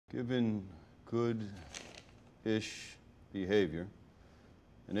Given good-ish behavior,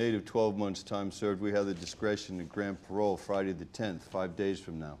 an 8 of 12 months time served, we have the discretion to grant parole Friday the 10th, 5 days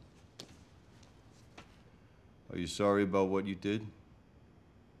from now. Are you sorry about what you did?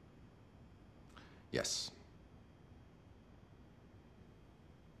 Yes.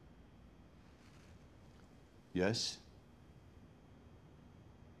 Yes?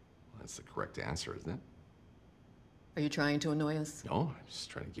 That's the correct answer, isn't it? Are you trying to annoy us? No, I'm just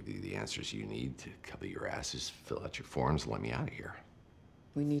trying to give you the answers you need to cover your asses, fill out your forms, and let me out of here.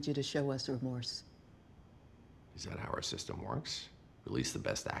 We need you to show us remorse. Is that how our system works? Release the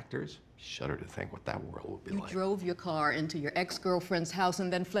best actors? Shudder to think what that world would be like. You drove your car into your ex-girlfriend's house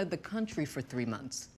and then fled the country for 3 months.